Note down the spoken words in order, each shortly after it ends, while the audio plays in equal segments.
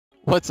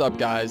What's up,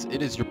 guys?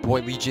 It is your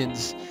boy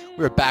Legions.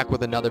 We're back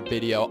with another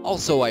video.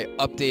 Also, I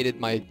updated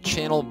my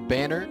channel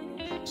banner.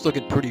 It's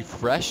looking pretty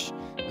fresh,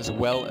 as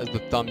well as the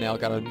thumbnail.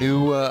 Got a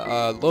new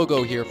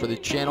logo here for the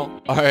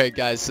channel. Alright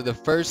guys, so the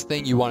first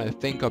thing you want to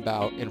think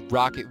about in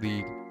Rocket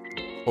League,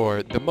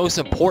 or the most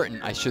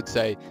important I should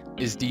say,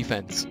 is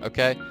defense,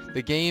 okay?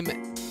 The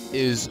game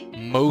is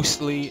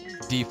mostly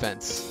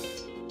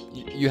defense.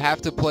 You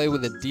have to play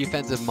with a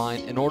defensive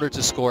mind in order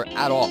to score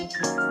at all.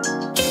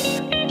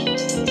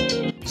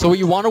 So what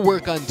you want to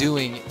work on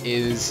doing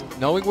is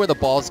knowing where the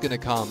ball is going to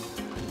come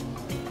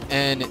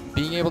and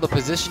being able to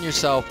position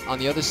yourself on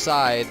the other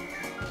side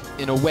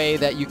in a way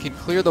that you can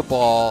clear the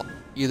ball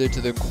either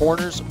to the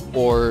corners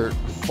or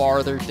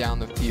farther down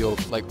the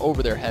field, like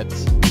over their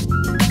heads.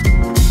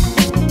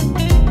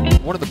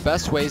 One of the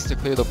best ways to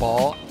clear the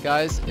ball,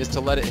 guys, is to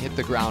let it hit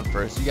the ground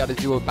first. You got to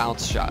do a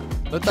bounce shot.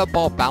 Let that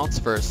ball bounce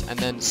first and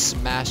then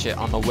smash it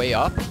on the way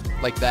up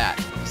like that.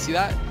 You see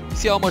that? You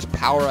see how much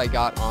power I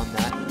got on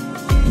that?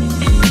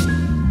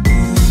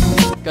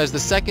 Guys, the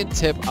second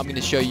tip I'm going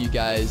to show you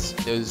guys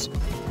is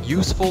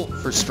useful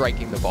for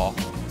striking the ball.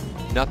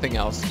 Nothing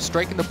else.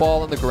 Striking the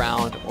ball on the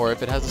ground, or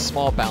if it has a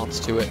small bounce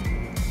to it.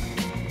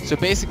 So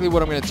basically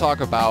what I'm going to talk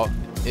about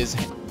is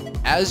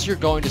as you're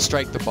going to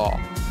strike the ball,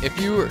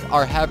 if you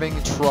are having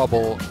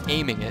trouble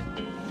aiming it,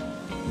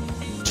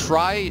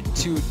 try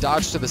to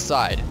dodge to the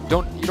side.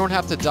 You don't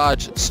have to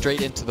dodge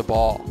straight into the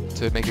ball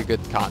to make a good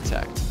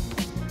contact.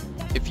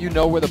 If you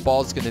know where the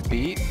ball is going to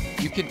be,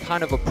 you can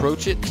kind of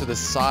approach it to the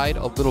side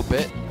a little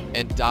bit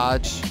and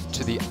dodge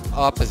to the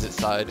opposite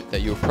side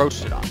that you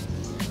approached it on.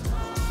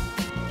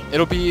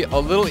 It'll be a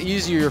little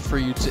easier for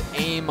you to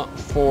aim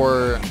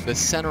for the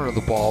center of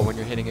the ball when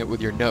you're hitting it with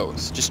your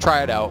nose. Just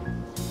try it out.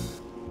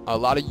 A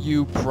lot of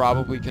you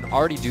probably can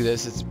already do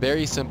this. It's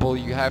very simple.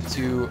 You have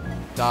to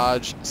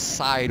dodge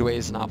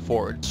sideways, not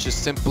forward. It's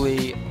just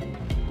simply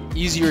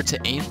easier to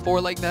aim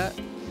for like that.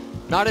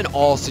 Not in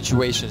all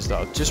situations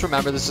though. Just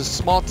remember, this is a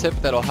small tip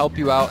that'll help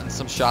you out in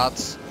some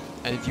shots,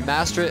 and if you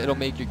master it, it'll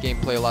make your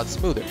gameplay a lot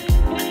smoother.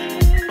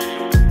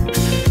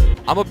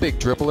 I'm a big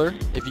dribbler,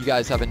 if you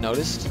guys haven't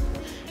noticed.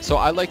 So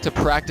I like to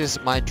practice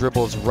my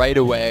dribbles right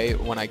away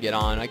when I get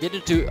on. I get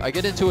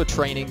into a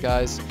training,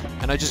 guys,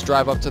 and I just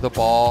drive up to the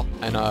ball,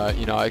 and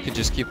you know, I can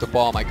just keep the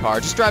ball in my car.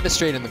 Just drive it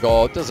straight in the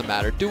goal. It doesn't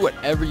matter. Do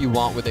whatever you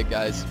want with it,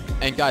 guys.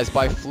 And guys,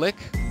 by flick,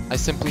 I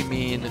simply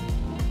mean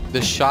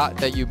the shot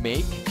that you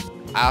make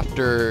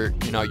after,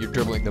 you know, you're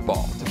dribbling the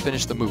ball to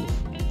finish the move.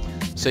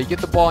 So you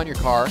get the ball in your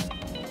car,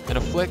 and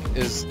a flick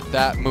is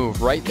that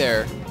move right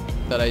there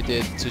that I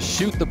did to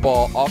shoot the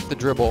ball off the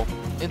dribble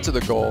into the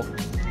goal.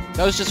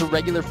 That was just a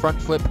regular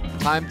front flip,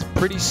 timed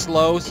pretty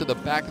slow so the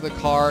back of the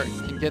car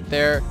can get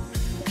there.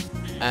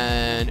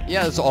 And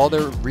yeah, that's all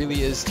there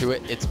really is to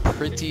it. It's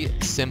pretty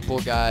simple,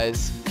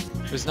 guys.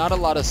 There's not a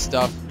lot of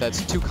stuff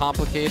that's too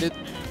complicated.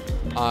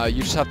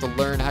 You just have to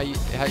learn how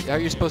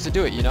you're supposed to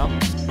do it, you know?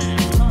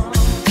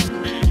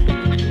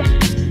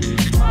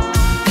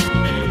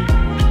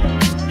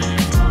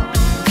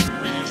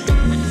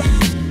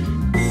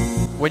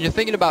 When you're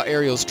thinking about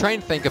aerials, try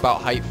and think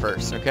about height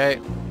first,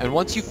 okay? And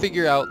once you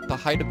figure out the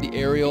height of the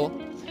aerial,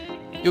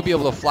 you'll be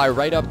able to fly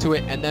right up to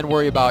it and then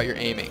worry about your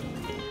aiming.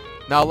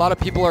 Now, a lot of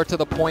people are to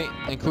the point,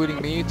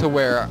 including me, to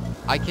where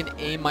I can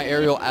aim my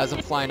aerial as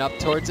I'm flying up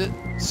towards it,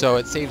 so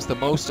it saves the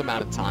most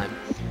amount of time,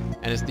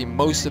 and it's the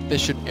most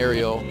efficient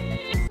aerial.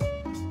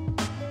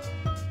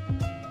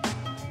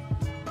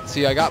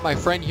 See, I got my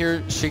friend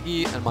here,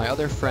 Shiggy, and my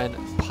other friend,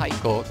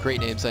 Pikel.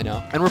 Great names, I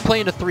know. And we're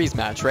playing a threes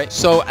match, right?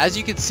 So, as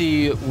you can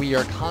see, we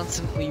are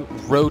constantly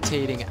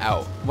rotating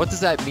out. What does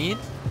that mean?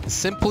 It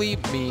simply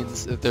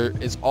means that there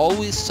is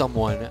always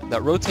someone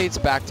that rotates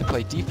back to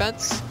play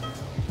defense,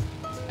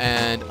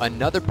 and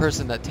another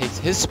person that takes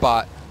his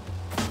spot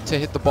to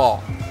hit the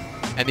ball.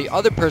 And the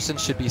other person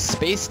should be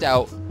spaced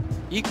out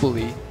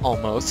equally,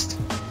 almost,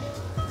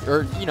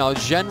 or, you know,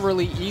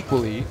 generally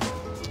equally,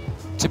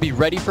 to be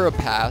ready for a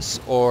pass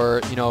or,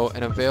 you know,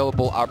 an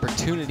available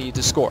opportunity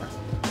to score.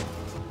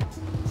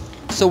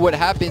 So what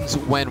happens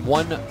when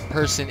one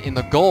person in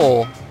the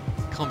goal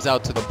comes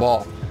out to the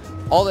ball?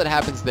 All that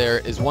happens there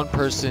is one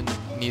person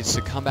needs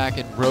to come back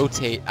and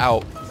rotate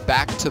out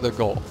back to the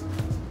goal.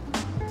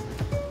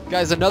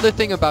 Guys, another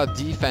thing about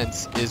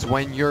defense is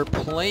when you're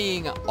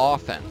playing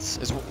offense,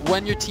 is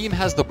when your team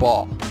has the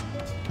ball,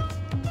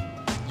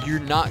 you're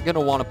not going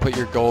to want to put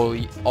your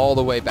goalie all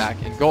the way back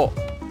in goal.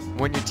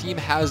 When your team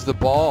has the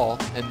ball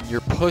and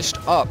you're pushed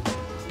up,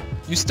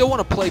 you still want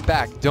to play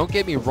back, don't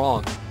get me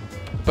wrong,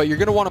 but you're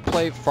going to want to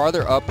play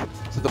farther up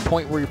to the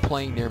point where you're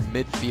playing near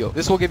midfield.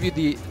 This will give you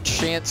the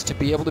chance to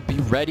be able to be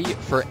ready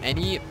for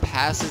any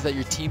passes that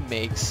your team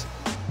makes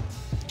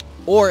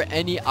or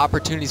any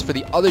opportunities for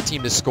the other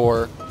team to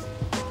score.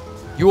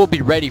 You will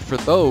be ready for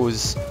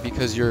those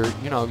because you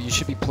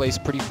should be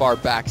placed pretty far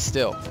back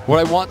still. What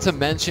I want to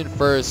mention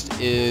first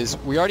is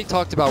we already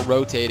talked about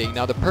rotating.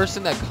 Now the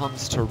person that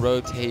comes to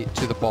rotate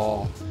to the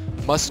ball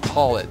must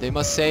call it. They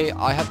must say,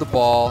 I have the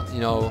ball, you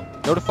know,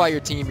 notify your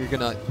team you're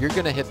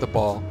gonna hit the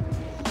ball.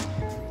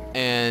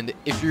 And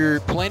if you're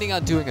planning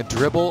on doing a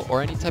dribble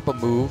or any type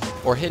of move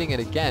or hitting it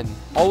again,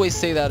 always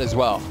say that as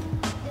well.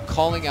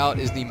 Calling out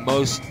is the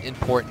most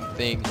important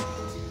thing.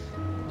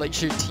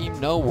 Let your team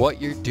know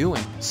what you're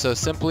doing. So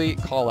simply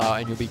call out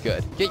and you'll be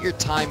good. Get your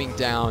timing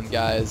down,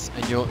 guys,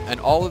 and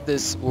all of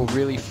this will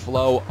really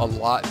flow a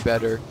lot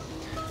better.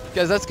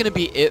 Guys, that's going to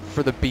be it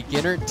for the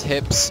beginner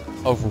tips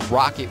of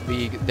Rocket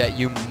League that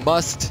you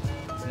must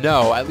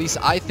know. At least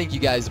I think you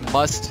guys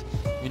must,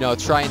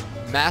 try and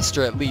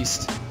master at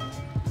least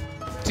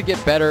to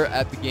get better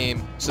at the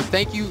game. So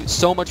thank you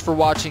so much for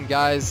watching,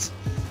 guys.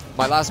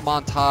 My last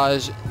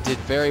montage did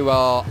very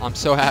well. I'm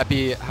so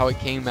happy how it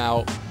came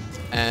out.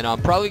 And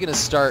I'm probably going to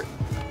start,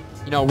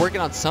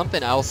 working on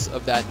something else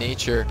of that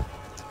nature.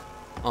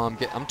 I'm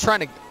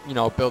trying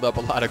to, build up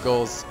a lot of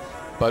goals.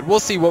 But we'll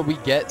see what we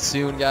get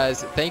soon,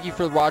 guys. Thank you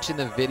for watching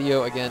the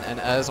video again. And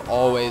as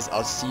always,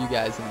 I'll see you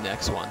guys in the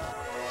next one.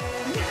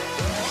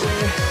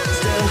 We're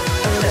still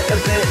a little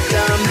bit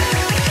dumb,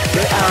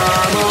 but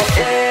I'm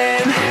okay.